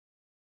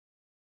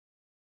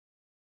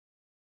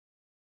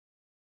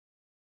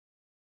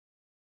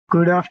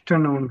Good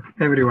afternoon,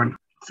 everyone.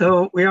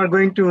 So we are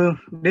going to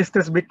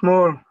discuss a bit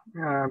more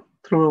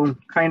through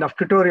kind of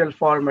tutorial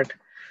format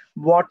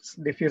what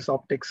diffuse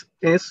optics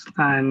is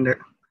and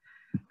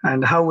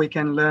how we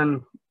can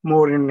learn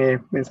more in a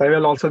means I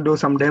will also do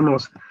some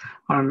demos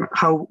on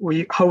how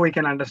we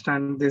can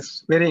understand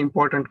this very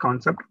important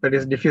concept that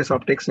is diffuse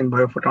optics in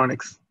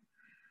biophotonics.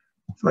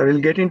 So I will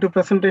get into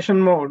presentation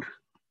mode.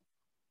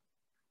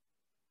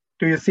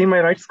 Do you see my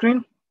right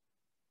screen?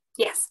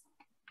 Yes.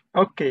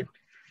 Okay.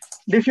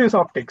 Diffuse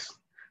optics.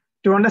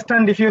 To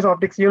understand diffuse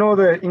optics, you know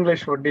the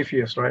English word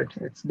diffuse, right?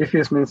 It's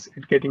diffuse means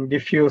it getting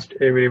diffused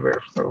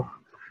everywhere. So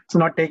it's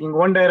not taking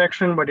one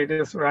direction, but it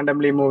is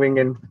randomly moving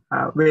in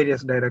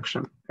various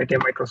directions at a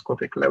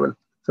microscopic level.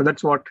 So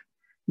that's what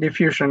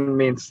diffusion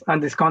means.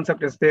 And this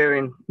concept is there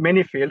in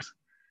many fields.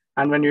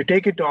 And when you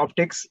take it to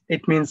optics,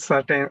 it means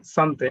certain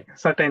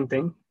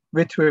thing,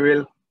 which we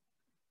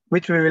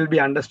will be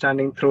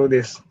understanding through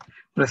this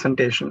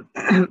presentation.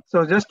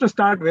 So just to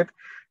start with,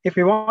 if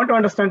you want to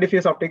understand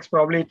diffuse optics,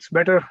 probably it's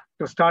better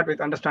to start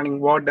with understanding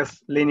what does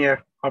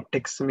linear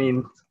optics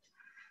mean.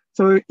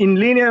 So in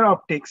linear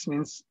optics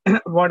means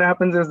what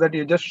happens is that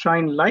you just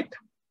shine light,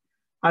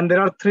 and there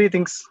are three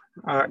things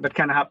that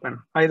can happen.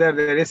 Either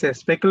there is a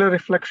specular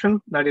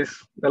reflection, that is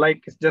the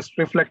light is just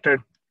reflected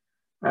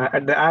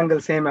at the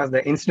angle same as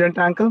the incident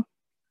angle,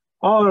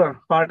 or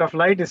part of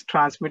light is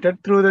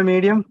transmitted through the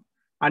medium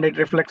and it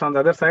reflects on the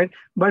other side.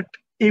 But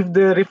if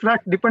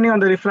the depending on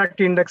the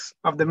refractive index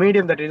of the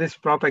medium that it is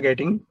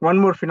propagating, one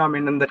more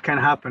phenomenon that can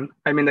happen,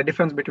 I mean the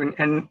difference between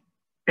N2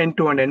 and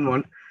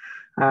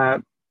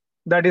N1,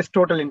 that is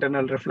total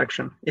internal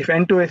reflection. If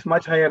N2 is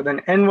much higher than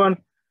N1,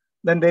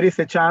 then there is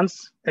a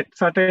chance at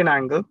certain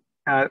angle,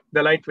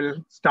 the light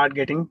will start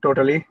getting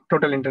total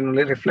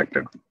internally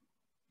reflected.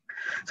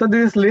 So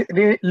this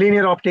is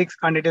linear optics,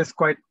 and it is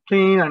quite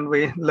clean, and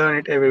we learn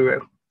it everywhere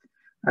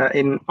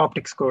in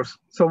optics course.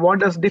 So what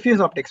does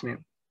diffuse optics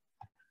mean?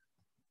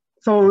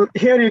 So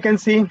here you can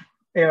see,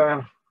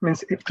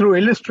 means through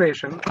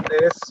illustration,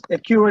 there is a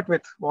cuvette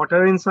with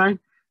water inside,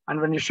 and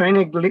when you shine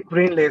a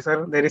green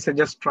laser, there is a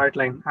just straight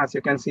line. As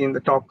you can see in the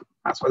top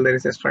as well, there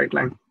is a straight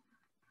line.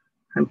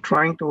 I'm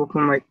trying to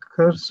open my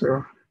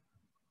cursor.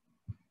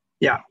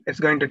 Yeah, it's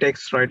going to take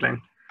straight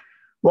line.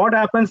 What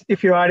happens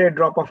if you add a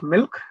drop of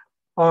milk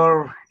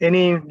or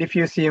any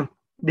diffuse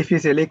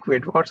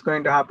liquid? What's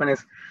going to happen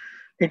is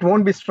it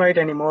won't be straight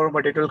anymore,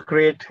 but it will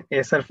create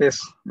a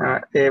surface,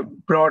 a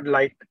broad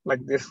light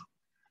like this.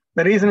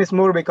 The reason is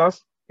more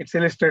because it's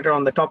illustrated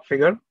on the top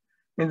figure.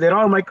 And there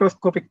are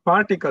microscopic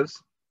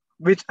particles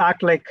which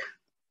act like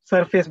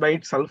surface by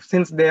itself.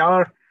 Since they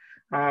are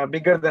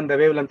bigger than the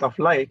wavelength of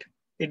light,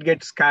 it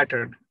gets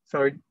scattered.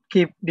 So it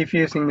keep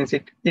diffusing means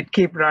it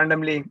keep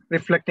randomly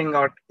reflecting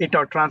out it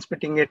or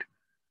transmitting it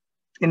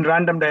in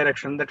random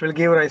direction. That will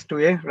give rise to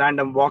a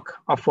random walk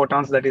of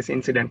photons that is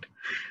incident.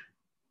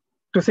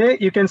 To say,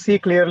 you can see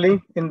clearly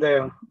in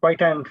the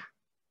right-hand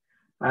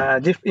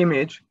GIF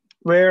image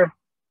where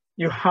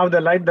you have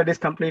the light that is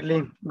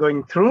completely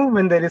going through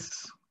when there is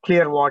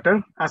clear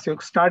water. As you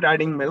start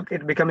adding milk,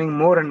 it's becoming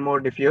more and more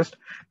diffused.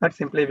 That's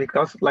simply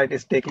because light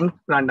is taking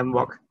random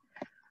walk.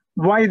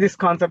 Why this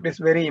concept is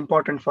very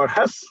important for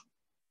us?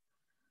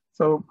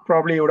 So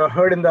probably you would have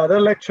heard in the other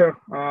lecture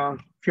a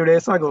few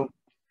days ago,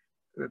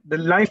 the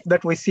light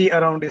that we see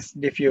around is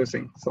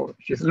diffusing. So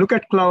if you look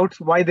at clouds,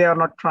 why they are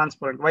not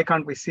transparent? Why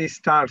can't we see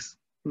stars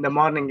in the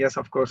morning? Yes,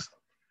 of course.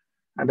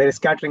 And there is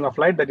scattering of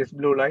light, that is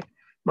blue light.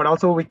 But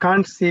also we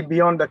can't see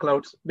beyond the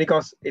clouds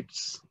because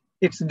it's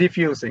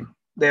diffusing.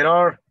 There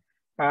are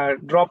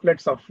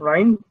droplets of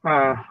rain,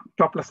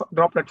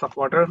 droplets of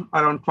water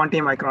around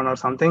 20 micron or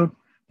something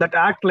that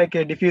act like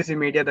a diffusive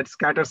media that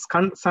scatters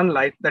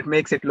sunlight that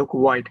makes it look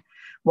white.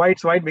 Why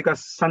it's white?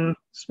 Because sun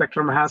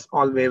spectrum has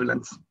all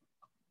wavelengths.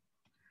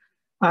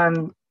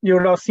 And you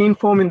would have seen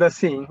foam in the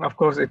sea. Of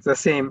course, it's the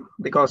same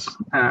because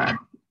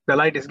the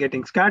light is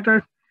getting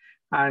scattered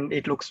and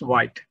it looks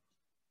white.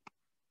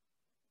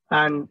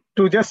 And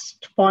to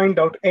just point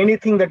out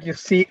anything that you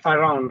see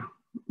around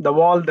the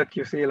wall that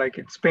you see, like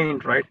it's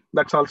paint, right?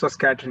 That's also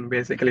scattering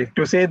basically.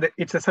 To say that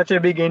it's such a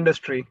big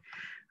industry,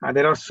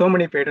 there are so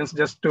many patents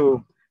just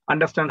to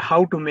understand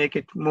how to make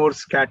it more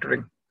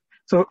scattering.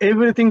 So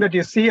everything that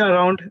you see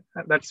around,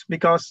 that's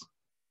because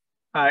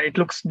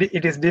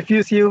it is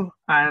diffusive,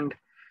 and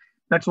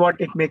that's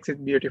what it makes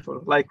it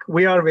beautiful. Like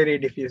we are very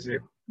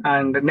diffusive,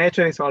 and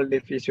nature is all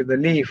diffusive. The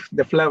leaf,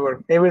 the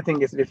flower,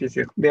 everything is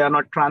diffusive. They are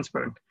not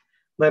transparent.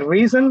 The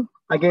reason,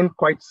 again,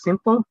 quite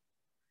simple.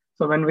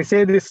 So when we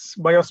say this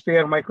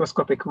biosphere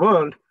microscopic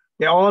world,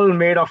 they're all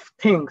made of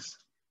things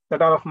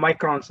that are of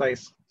micron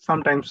size,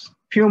 sometimes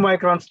few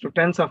microns to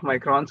tens of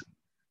microns.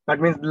 That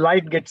means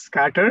light gets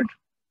scattered.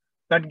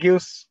 That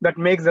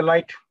makes the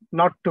light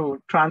not to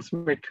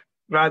transmit,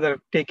 rather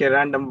take a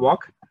random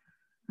walk,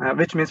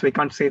 which means we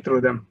can't see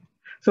through them.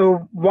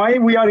 So why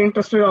we are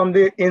interested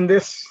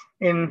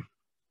in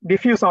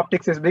diffuse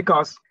optics is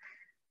because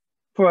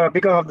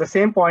of the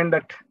same point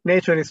that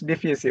nature is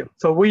diffusive.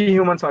 So we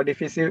humans are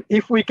diffusive.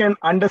 If we can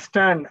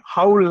understand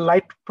how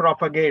light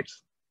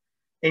propagates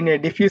in a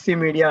diffusive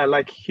media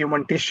like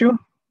human tissue.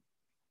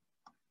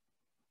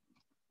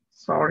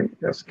 Sorry,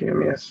 just give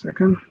me a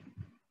second.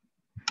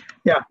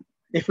 Yeah,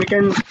 if we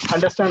can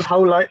understand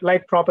how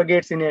light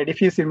propagates in a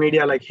diffusive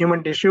media like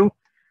human tissue,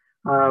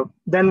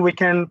 then we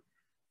can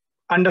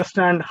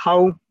understand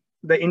how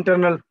the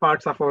internal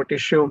parts of our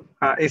tissue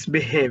is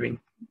behaving,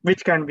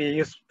 which can be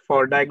used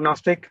for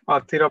diagnostic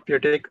or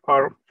therapeutic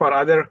or for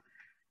other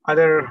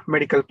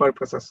medical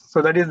purposes.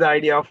 So that is the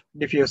idea of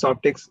diffuse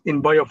optics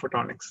in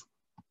biophotonics.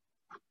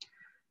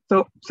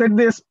 So said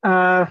this,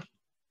 okay,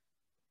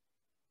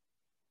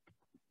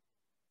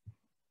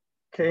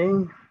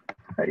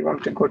 I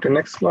want to go to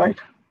next slide.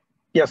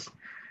 Yes.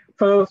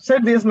 So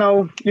said this,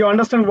 now you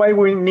understand why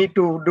we need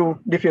to do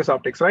diffuse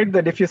optics, right?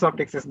 The diffuse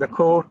optics is the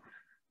core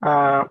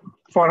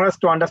for us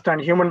to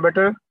understand human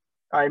better.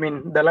 I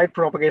mean, the light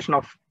propagation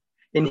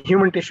in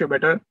human tissue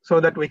better, so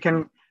that we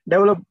can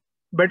develop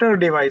better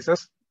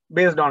devices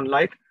based on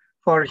light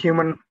for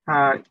human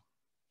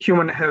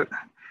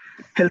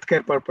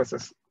healthcare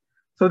purposes.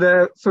 So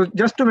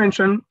just to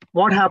mention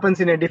what happens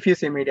in a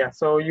diffusive media.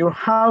 So you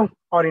have,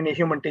 or in a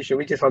human tissue,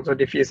 which is also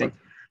diffusing,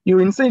 you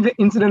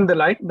incident the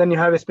light, then you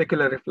have a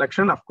specular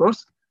reflection, of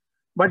course,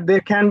 but there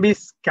can be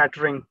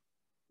scattering,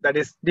 that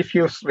is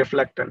diffuse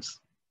reflectance.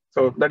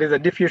 So that is a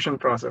diffusion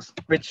process,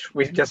 which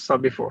we just saw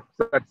before.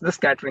 So that's the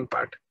scattering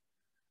part.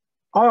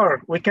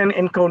 Or we can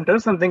encounter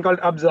something called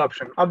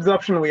absorption.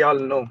 Absorption, we all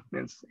know,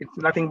 means it's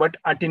nothing but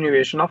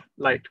attenuation of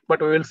light,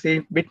 but we will see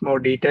a bit more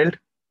detailed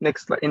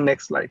in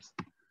next slides.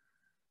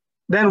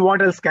 Then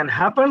what else can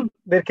happen?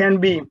 There can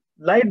be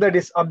light that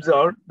is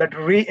absorbed that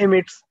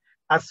re-emits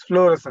as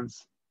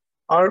fluorescence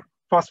or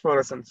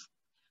phosphorescence.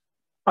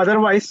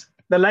 Otherwise,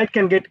 the light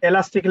can get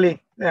inelastically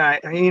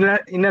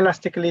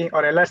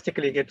or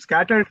elastically get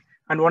scattered,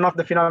 and one of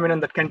the phenomena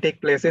that can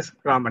take place is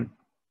Raman.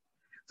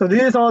 So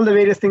these are all the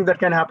various things that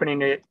can happen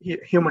in a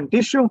human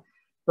tissue.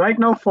 Right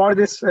now, for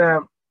this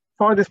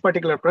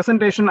particular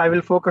presentation, I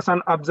will focus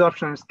on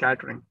absorption and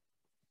scattering.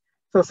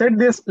 So said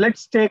this,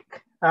 let's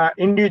take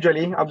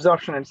individually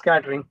absorption and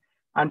scattering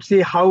and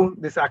see how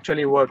this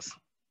actually works.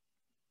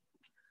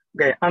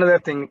 Okay, another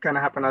thing can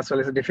happen as well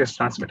is diffuse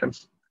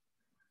transmittance.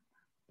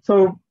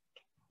 So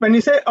when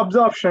you say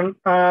absorption,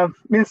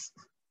 means,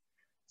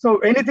 so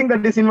anything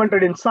that is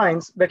invented in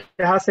science that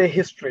has a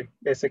history,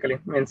 basically,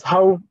 means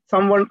how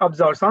someone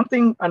absorbs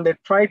something and they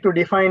try to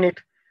define it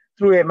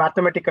through a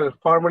mathematical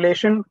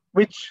formulation,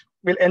 which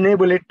will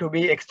enable it to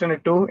be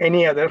extended to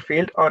any other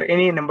field or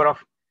any number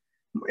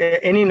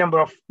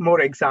of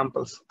more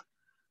examples.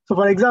 So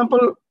for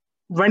example,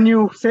 when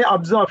you say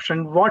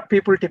absorption, what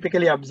people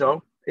typically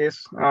observe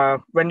is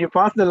when you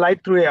pass the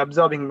light through a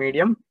absorbing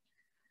medium,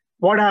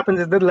 what happens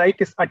is the light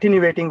is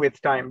attenuating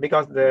with time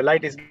because the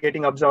light is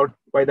getting absorbed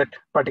by that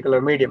particular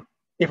medium,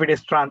 if it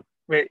is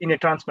in a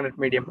transparent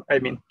medium, I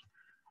mean.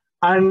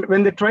 And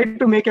when they try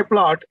to make a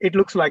plot, it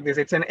looks like this.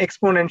 It's an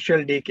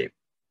exponential decay.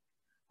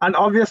 And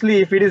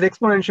obviously, if it is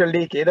exponential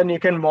decay, then you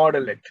can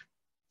model it.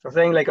 So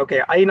saying like,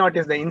 okay, I0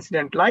 is the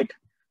incident light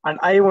and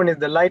I1 is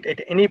the light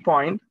at any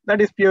point,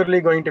 that is purely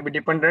going to be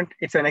dependent.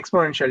 It's an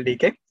exponential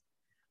decay.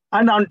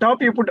 And on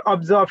top, you put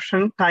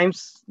absorption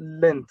times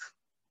length.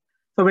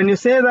 So when you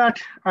say that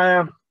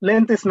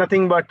length is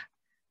nothing but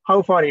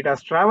how far it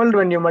has traveled,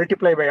 when you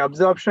multiply by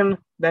absorption,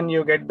 then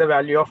you get the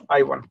value of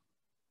I1.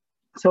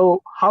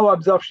 So how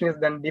absorption is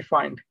then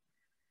defined?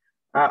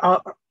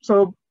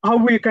 So how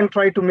we can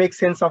try to make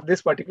sense of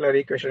this particular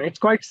equation? It's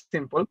quite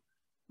simple.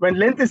 When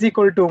length is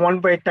equal to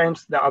 1 by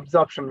times the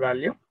absorption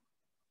value,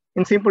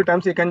 in simple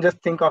terms, you can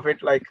just think of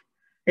it like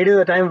it is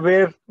a time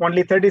where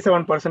only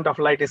 37% of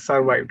light is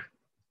survived.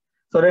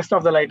 So rest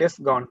of the light is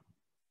gone.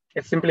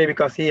 It's simply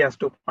because he has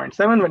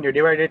 2.7. When you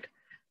divide it,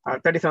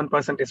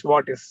 37% is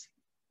what is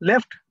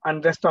left,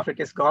 and rest of it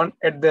is gone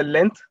at the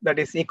length that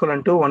is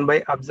equivalent to 1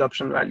 by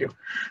absorption value.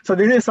 So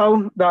this is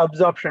how the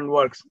absorption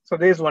works. So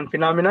there is one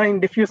phenomena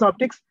in diffuse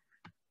optics.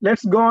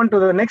 Let's go on to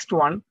the next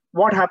one.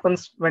 What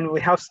happens when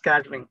we have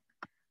scattering?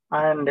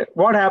 And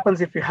what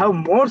happens if you have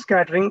more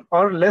scattering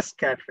or less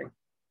scattering?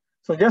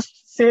 So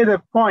just say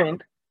the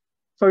point.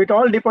 So it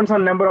all depends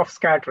on number of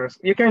scatterers.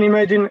 You can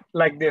imagine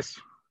like this.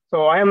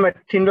 So I am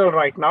at Tyndall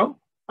right now,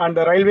 and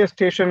the railway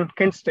station,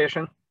 Kent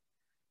Station,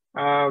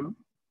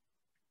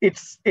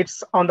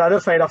 it's on the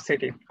other side of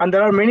city. And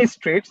there are many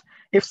streets.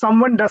 If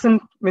someone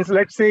doesn't, means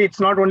let's say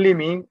it's not only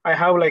me, I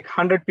have like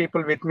 100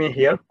 people with me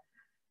here.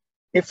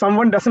 If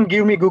someone doesn't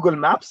give me Google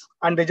Maps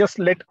and they just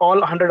let all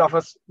 100 of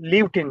us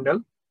leave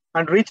Tyndall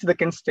and reach the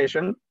Kent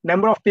Station,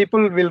 number of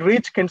people will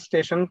reach Kent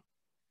Station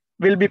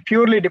will be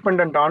purely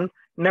dependent on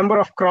number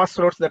of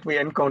crossroads that we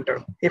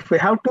encounter. If we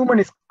have too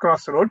many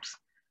crossroads,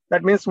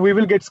 that means we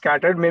will get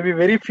scattered. Maybe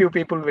very few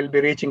people will be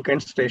reaching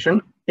Kent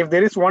Station. If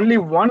there is only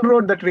one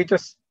road that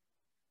reaches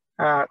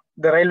the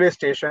railway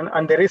station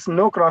and there is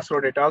no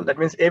crossroad at all, that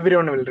means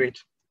everyone will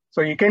reach.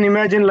 So you can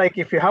imagine like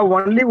if you have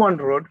only one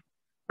road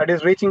that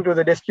is reaching to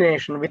the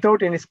destination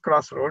without any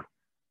crossroad,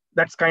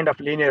 that's kind of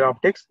linear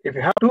optics. If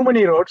you have too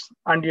many roads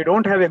and you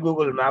don't have a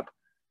Google map,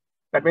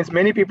 That means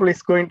many people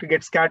is going to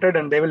get scattered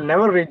and they will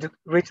never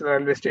reach the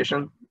railway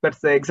station. That's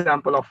the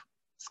example of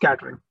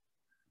scattering.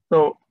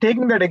 So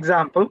taking that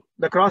example,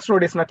 the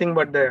crossroad is nothing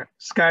but the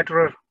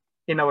scatterer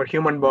in our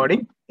human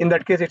body. In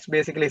that case, it's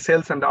basically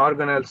cells and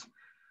organelles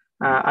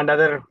and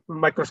other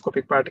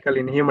microscopic particle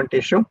in human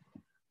tissue.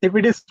 If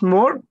it is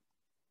more,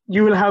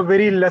 you will have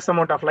very less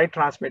amount of light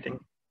transmitting.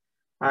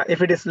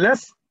 If it is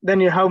less,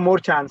 then you have more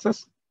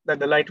chances that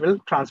the light will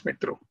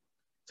transmit through.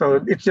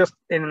 So it's just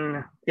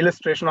an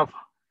illustration of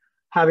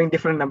having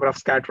different number of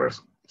scatterers.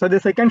 So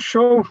this I can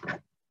show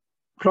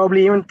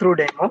probably even through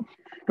demo.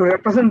 To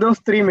represent those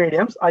three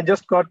mediums, I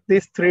just got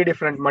these three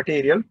different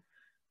material,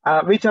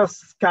 which are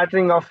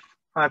scattering of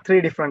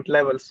three different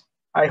levels.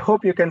 I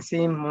hope you can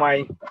see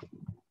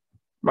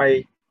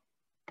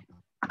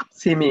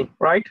see me,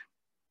 right?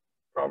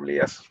 Probably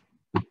yes.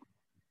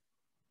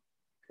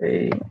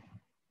 Okay.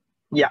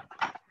 Yeah.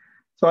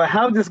 So I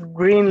have this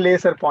green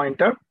laser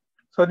pointer.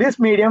 So this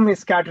medium is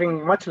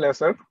scattering much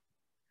lesser.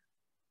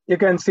 You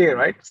can see,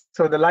 right?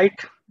 So the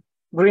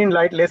green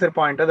light laser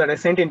pointer that I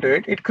sent into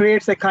it, it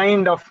creates a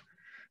kind of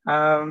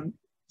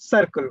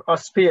circle or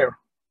sphere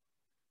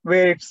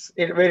where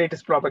it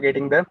is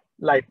propagating the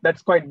light.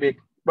 That's quite big.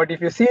 But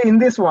if you see in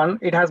this one,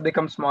 it has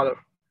become smaller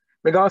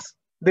because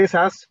this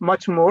has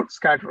much more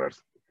scatterers.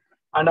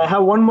 And I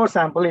have one more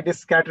sample. It is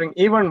scattering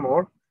even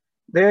more.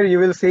 There you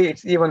will see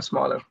it's even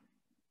smaller.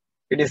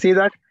 Did you see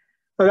that?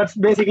 So that's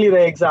basically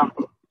the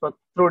example. So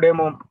through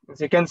demo,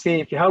 as you can see,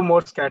 if you have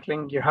more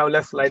scattering, you have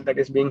less light that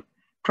is being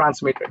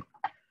transmitted.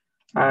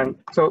 And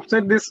so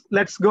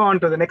let's go on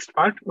to the next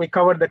part. We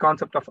covered the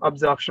concept of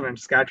absorption and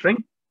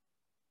scattering.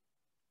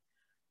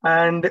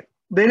 And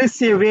there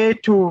is a way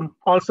to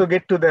also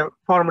get to the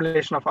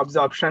formulation of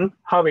absorption,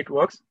 how it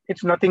works.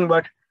 It's nothing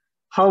but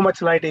how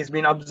much light is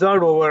being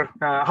absorbed over,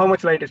 how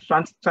much light is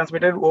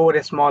transmitted over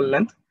a small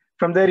length.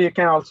 From there, you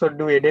can also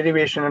do a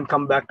derivation and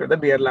come back to the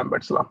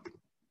Beer-Lambert's law.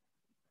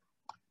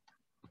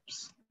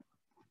 Oops.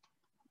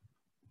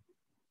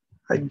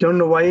 I don't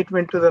know why it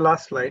went to the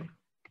last slide.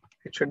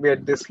 It should be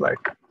at this slide.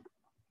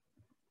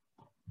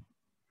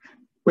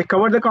 We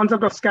covered the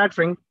concept of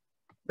scattering.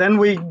 Then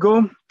we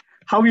go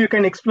how you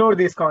can explore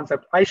this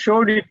concept. I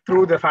showed it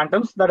through the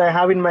phantoms that I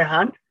have in my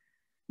hand.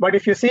 But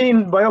if you see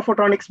in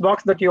Biophotonics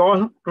box that you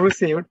all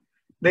received,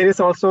 there is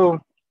also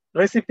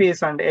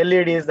recipes and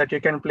LEDs that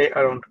you can play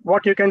around.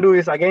 What you can do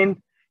is,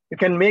 again, you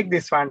can make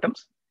these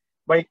phantoms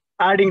by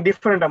adding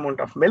different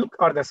amount of milk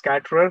or the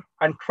scatterer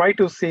and try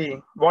to see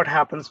what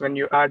happens when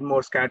you add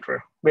more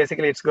scatterer.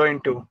 Basically, it's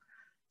going to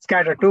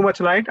scatter too much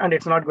light and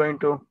it's not going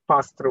to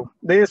pass through.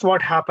 This is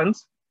what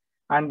happens.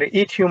 And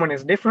each human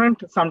is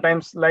different.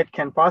 Sometimes light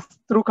can pass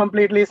through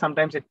completely.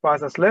 Sometimes it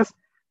passes less.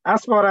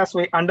 As far as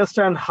we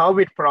understand how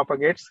it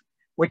propagates,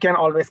 we can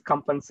always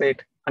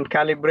compensate and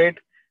calibrate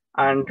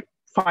and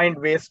find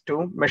ways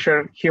to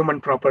measure human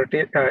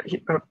properties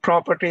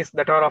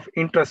that are of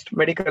interest,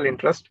 medical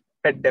interest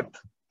at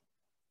depth.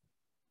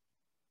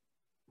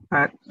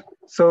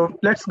 So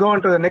let's go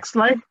on to the next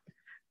slide.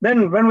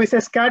 Then when we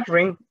say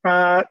scattering,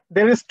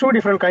 there is two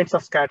different kinds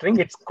of scattering.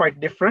 It's quite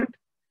different.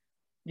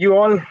 You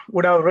all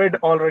would have read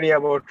already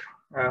about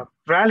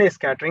Rayleigh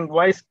scattering.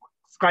 Why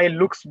sky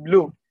looks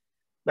blue?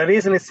 The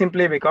reason is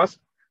simply because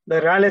the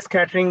Rayleigh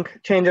scattering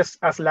changes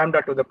as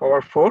lambda to the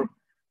power 4.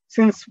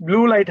 Since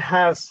blue light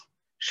has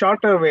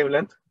shorter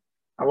wavelength,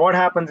 what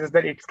happens is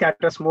that it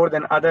scatters more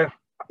than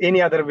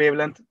any other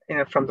wavelength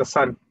from the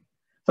sun.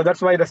 So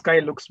that's why the sky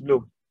looks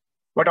blue.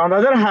 But on the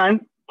other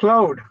hand,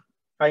 cloud,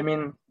 I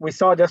mean, we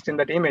saw just in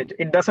that image,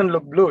 it doesn't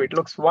look blue, it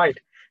looks white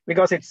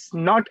because it's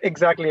not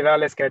exactly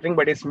Rayleigh scattering,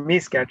 but it's Mie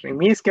scattering.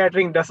 Mie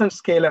scattering doesn't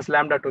scale as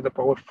lambda to the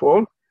power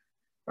 4.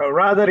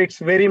 Rather, it's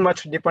very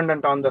much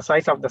dependent on the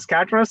size of the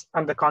scatterers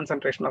and the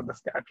concentration of the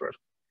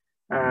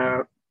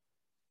scatterer.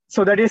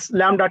 So that is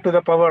lambda to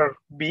the power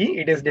b,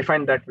 it is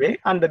defined that way.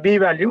 And the b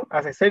value,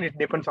 as I said, it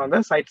depends on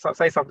the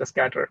size of the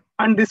scatterer.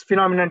 And this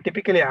phenomenon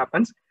typically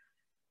happens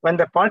when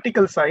the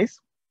particle size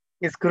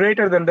is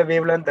greater than the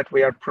wavelength that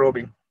we are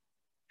probing.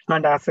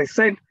 And as I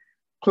said,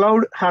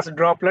 cloud has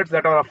droplets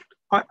that are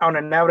on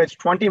an average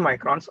 20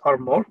 microns or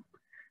more.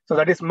 So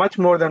that is much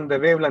more than the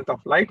wavelength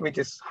of light, which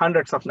is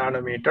hundreds of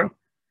nanometer.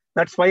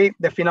 That's why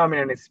the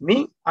phenomenon is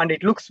Mie, and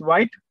it looks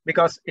white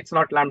because it's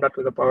not lambda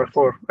to the power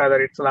 4,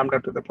 rather it's lambda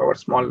to the power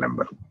small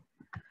number.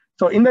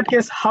 So in that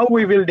case, how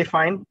we will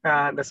define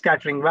the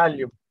scattering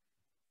value?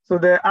 So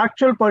the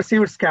actual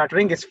perceived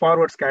scattering is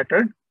forward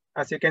scattered.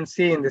 As you can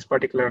see in this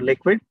particular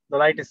liquid, the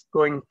light is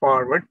going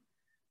forward.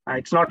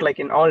 It's not like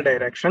in all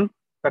direction.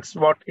 That's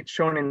what it's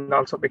shown in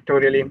also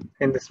pictorially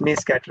in this Mie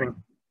scattering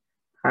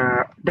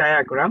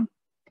diagram.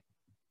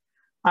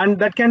 And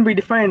that can be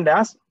defined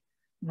as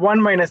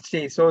 1 minus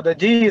G. So the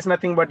G is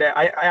nothing but the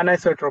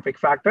anisotropic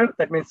factor.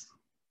 That means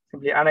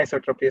simply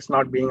anisotropy is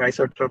not being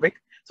isotropic.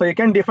 So you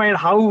can define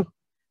how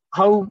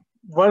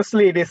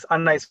versely it is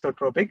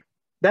anisotropic.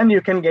 Then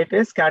you can get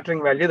a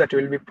scattering value that you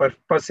will be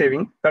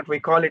perceiving, that we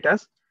call it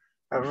as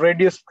a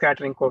reduced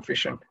scattering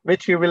coefficient,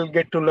 which you will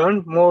get to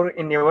learn more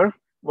in your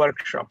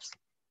workshops,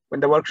 in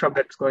the workshop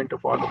that's going to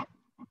follow.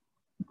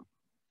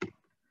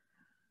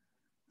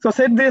 So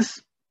said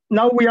this,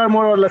 now we are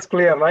more or less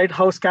clear, right?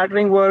 How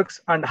scattering works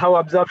and how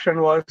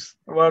absorption works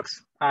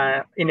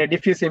in a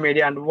diffusive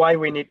media and why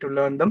we need to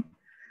learn them.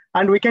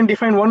 And we can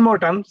define one more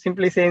term,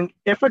 simply saying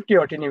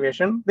effective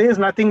attenuation. There is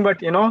nothing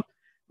but,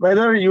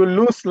 whether you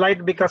lose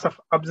light because of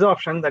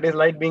absorption, that is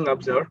light being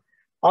observed,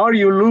 or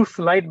you lose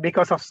light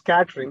because of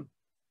scattering.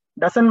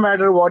 Doesn't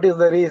matter what is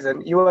the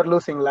reason, you are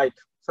losing light.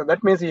 So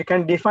that means you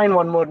can define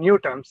one more new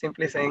term,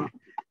 simply saying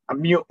a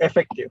mu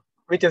effective,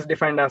 which is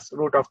defined as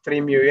root of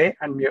 3 mu a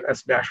and mu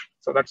s dash.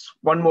 So that's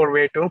one more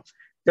way to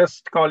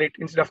just call it,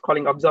 instead of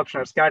calling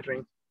absorption or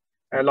scattering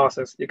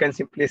losses, you can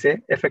simply say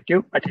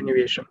effective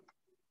attenuation.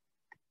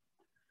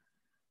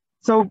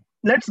 So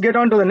let's get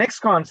on to the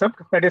next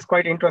concept that is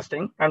quite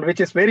interesting and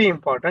which is very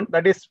important,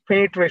 that is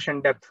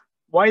penetration depth.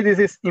 Why this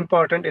is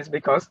important is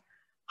because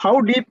how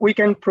deep we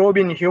can probe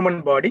in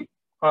human body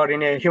or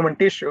in a human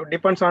tissue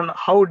depends on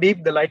how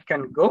deep the light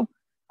can go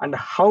and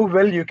how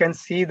well you can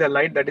see the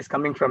light that is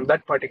coming from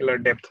that particular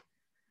depth.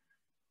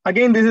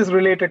 Again, this is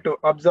related to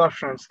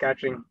absorption and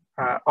scattering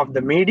of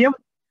the medium.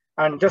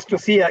 And just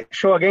to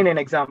show again an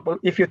example,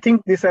 if you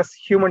think this as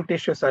human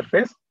tissue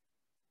surface,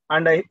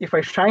 and if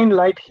I shine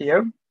light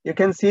here, you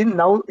can see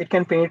now it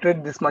can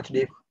penetrate this much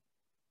deep.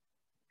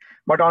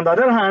 But on the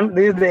other hand,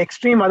 this is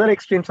the other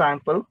extreme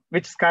sample,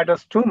 which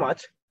scatters too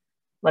much.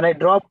 When I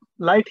drop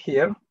light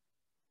here,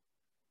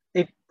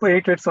 it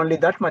penetrates only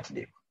that much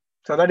deep.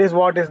 So that is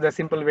what is the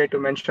simple way to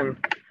mention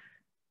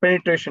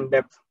penetration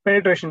depth.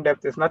 Penetration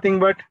depth is nothing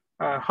but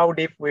how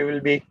deep we will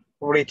be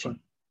reaching.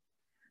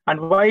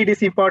 And why it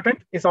is important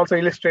is also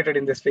illustrated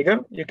in this figure.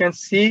 You can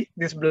see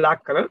this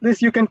black color.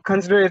 This you can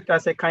consider it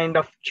as a kind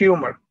of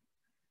tumor.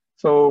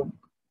 So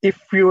if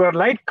your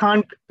light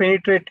can't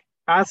penetrate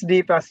as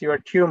deep as your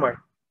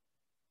tumor,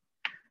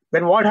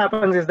 then what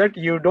happens is that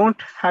you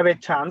don't have a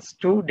chance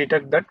to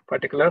detect that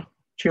particular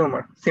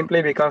tumor,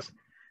 simply because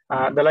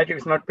the light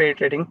is not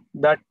penetrating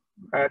that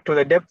to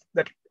the depth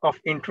of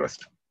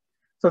interest.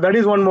 So that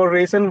is one more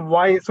reason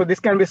why. So this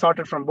can be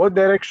sorted from both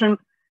directions.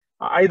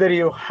 Either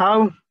you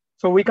have,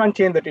 so we can't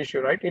change the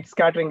tissue, right? Its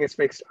scattering is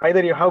fixed.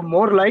 Either you have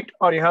more light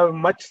or you have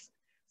much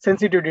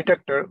sensitive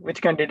detector,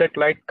 which can detect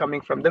light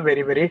coming from the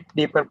very, very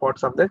deeper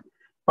parts of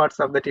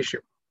the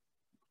tissue.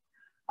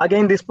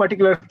 Again, this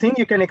particular thing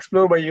you can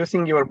explore by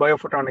using your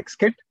biophotonics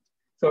kit.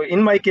 So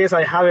in my case,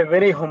 I have a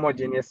very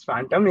homogeneous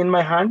phantom in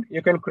my hand.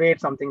 You can create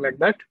something like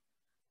that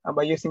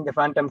by using the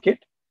phantom kit.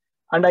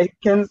 And I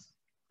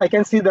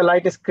can see the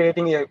light is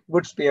creating a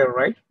good sphere,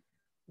 right?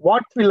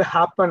 What will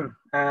happen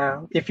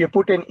if you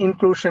put an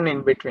inclusion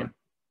in between?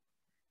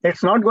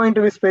 It's not going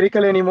to be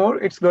spherical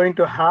anymore. It's going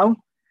to have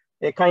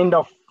a kind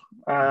of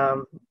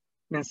a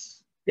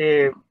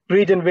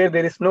region where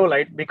there is no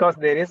light because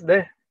there is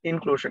the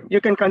inclusion.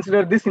 You can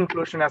consider this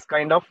inclusion as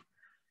kind of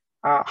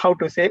a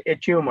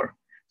tumor.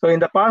 So in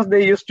the past,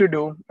 they used to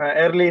do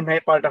early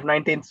part of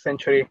 19th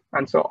century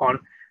and so on.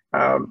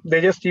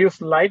 They just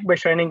use light by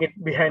shining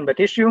it behind the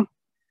tissue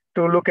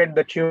to look at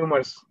the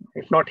tumors.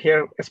 If not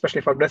here,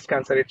 especially for breast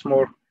cancer, it's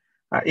more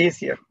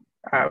easier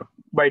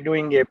by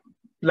doing a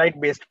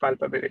light-based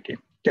palpability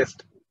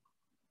test.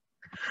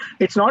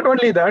 It's not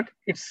only that,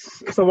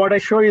 so what I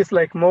show is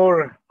like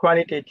more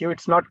qualitative,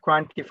 it's not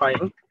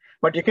quantifying,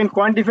 but you can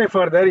quantify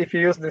further if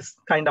you use this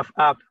kind of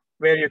app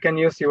where you can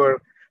use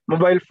your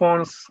mobile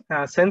phone's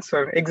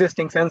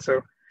existing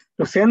sensor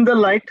to send the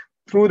light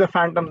through the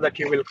phantoms that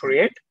you will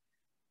create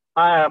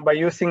by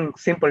using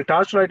simple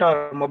torchlight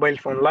or mobile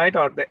phone light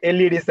or the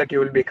LEDs that you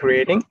will be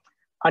creating.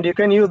 And you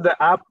can use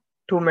the app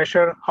to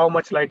measure how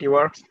much light you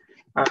are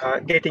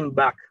getting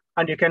back.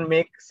 And you can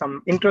make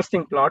some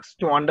interesting plots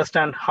to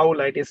understand how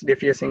light is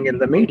diffusing in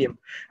the medium,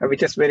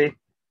 which is very,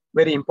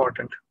 very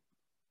important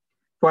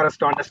for us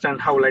to understand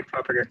how light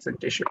propagates in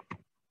tissue.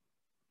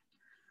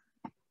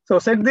 So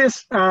said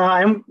this,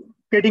 I'm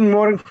getting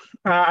more,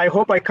 I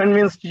hope I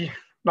convinced you,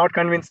 not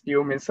convinced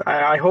you, means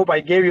I hope I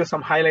gave you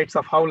some highlights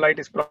of how light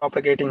is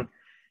propagating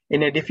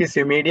in a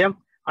diffusive medium,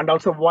 and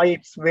also why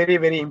it's very,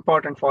 very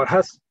important for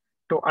us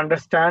to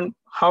understand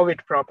how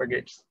it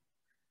propagates.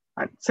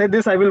 And said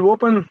this, I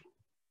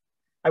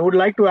would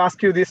like to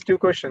ask you these two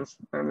questions.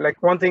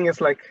 Like one thing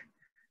is like,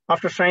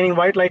 after shining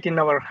white light in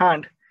our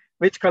hand,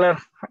 which color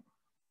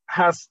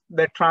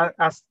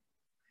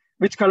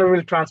which color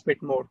will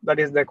transmit more? That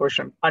is the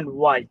question, and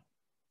why?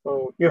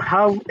 So you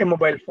have a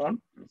mobile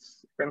phone. You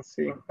can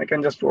see, I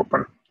can just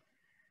open.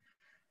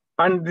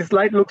 And this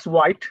light looks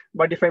white,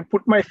 but if I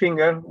put my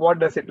finger, what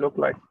does it look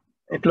like?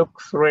 It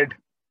looks red.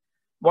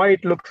 Why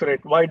it looks red?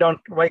 Why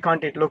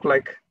can't it look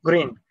like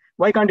green?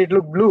 Why can't it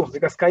look blue?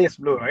 Because sky is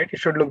blue, right? It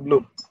should look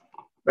blue.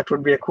 That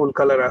would be a cool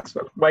color as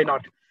well. Why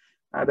not?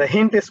 The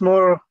hint is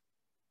more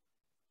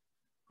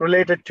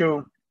related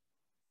to,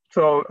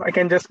 so I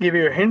can just give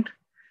you a hint.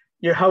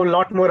 You have a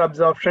lot more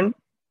absorption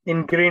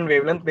in green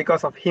wavelength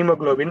because of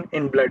hemoglobin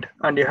in blood,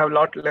 and you have a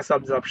lot less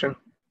absorption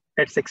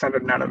at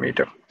 600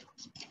 nanometer.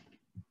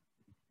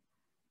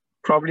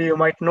 Probably you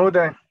might know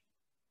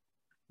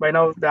by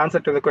now the answer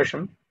to the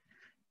question.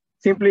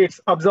 Simply it's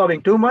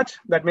absorbing too much.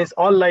 That means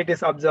all light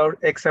is absorbed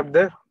except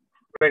the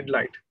red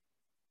light.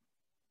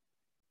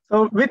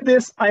 So with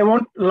this, I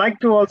want like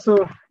to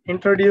also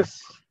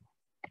introduce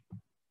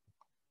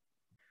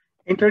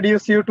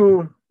you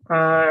to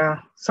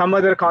some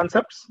other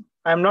concepts.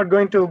 I'm not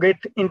going to get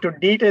into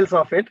details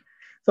of it.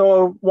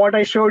 So what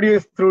I showed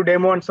you through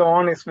demo and so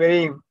on is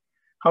very,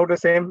 how to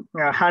say,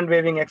 hand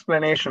waving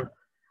explanation.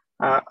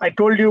 I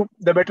told you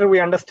the better we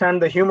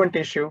understand the human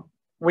tissue,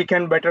 we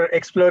can better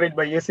explore it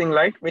by using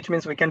light, which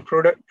means we can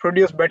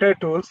produce better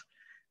tools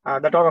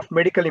that are of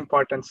medical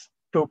importance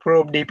to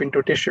probe deep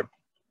into tissue.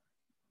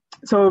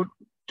 So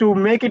to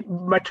make it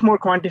much more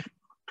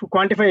to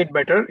quantify it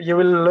better, you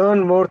will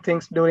learn more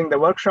things during the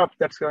workshop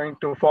that's going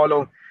to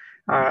follow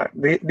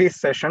this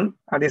session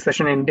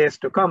in days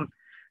to come.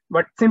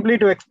 But simply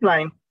to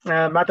explain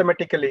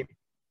mathematically,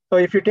 so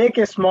if you take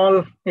a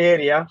small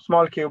area,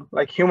 small cube,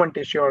 like human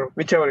tissue or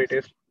whichever it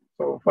is.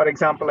 So for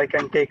example, I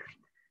can take,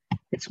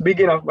 it's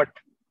big enough, but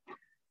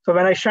so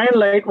when I shine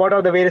light, what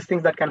are the various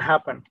things that can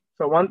happen?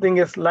 So one thing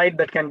is light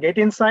that can get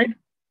inside,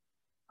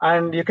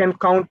 and you can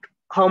count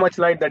how much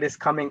light that is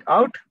coming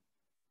out,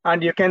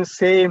 and you can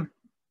say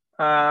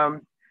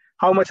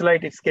how much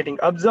light is getting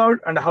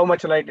absorbed and how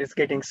much light is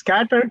getting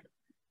scattered,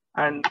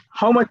 and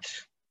how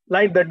much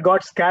light that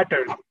got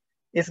scattered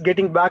is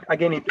getting back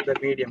again into the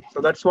medium.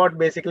 So that's what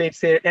basically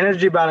it's a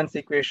energy balance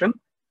equation.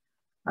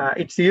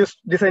 It's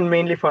designed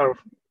mainly for,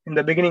 in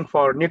the beginning,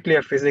 for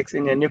nuclear physics.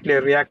 In a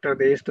nuclear reactor,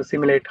 they used to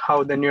simulate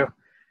how the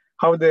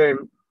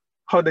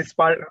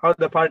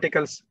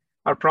particles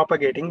are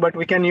propagating, but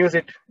we can use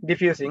it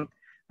diffusing.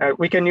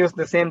 We can use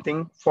the same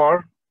thing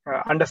for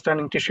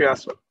understanding tissue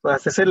as well. So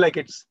as I said, like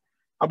it's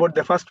about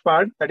the first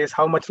part, that is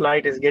how much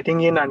light is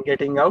getting in and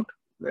getting out,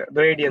 the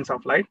radiance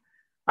of light,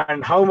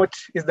 and how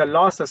much is the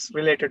losses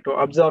related to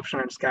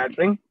absorption and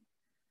scattering.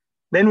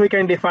 Then we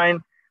can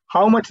define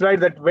how much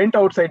light that went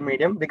outside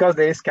medium, because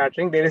there is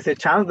scattering, there is a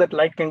chance that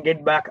light can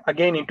get back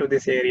again into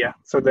this area.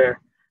 So the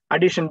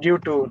addition due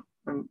to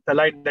the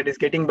light that is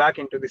getting back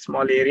into this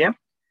small area.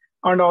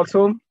 And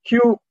also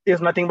Q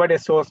is nothing but a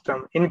source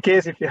term. In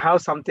case if you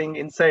have something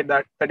inside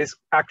that is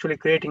actually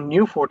creating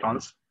new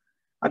photons,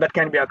 that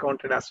can be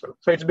accounted as well.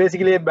 So it's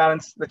basically a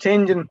balance. The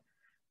change in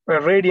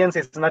radiance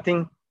is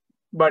nothing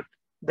but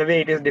the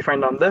way it is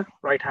defined on the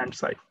right hand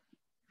side.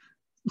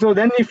 So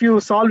then if you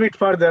solve it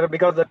further,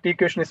 because the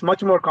equation is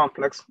much more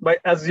complex, by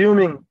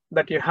assuming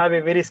that you have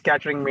a very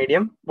scattering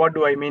medium, what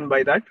do I mean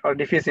by that, or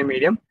diffusive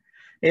medium,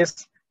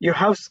 is you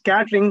have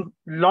scattering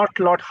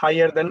lot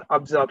higher than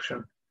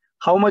absorption.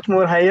 How much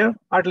more higher?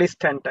 At least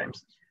 10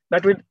 times.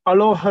 That will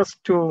allow us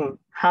to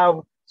have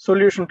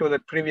solution to the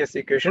previous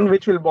equation,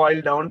 which will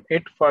boil down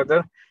it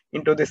further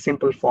into this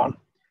simple form.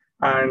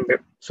 And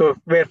so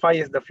where phi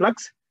is the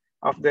flux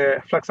of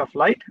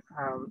light,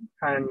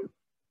 and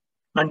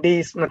D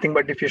is nothing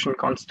but diffusion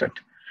constant,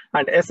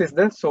 and S is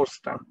the source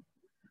term.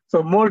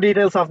 So more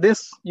details of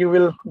this you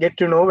will get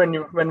to know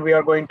when we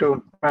are going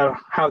to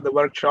have the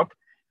workshop,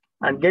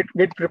 and get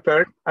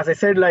prepared. As I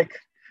said, like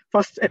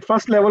at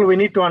first level, we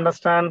need to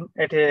understand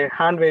at a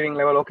hand waving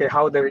level, okay,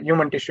 how the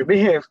human tissue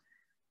behaves.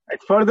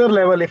 At further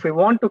level, if we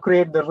want to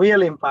create the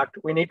real impact,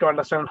 we need to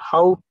understand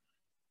how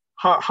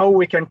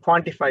we can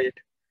quantify it,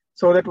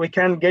 so that we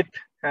can get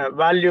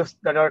values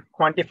that are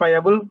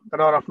quantifiable, that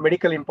are of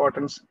medical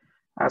importance,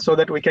 so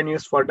that we can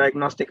use for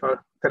diagnostic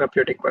or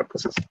therapeutic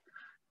purposes.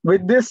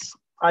 With this,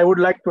 I would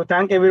like to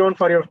thank everyone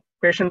for your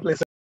patient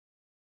listening.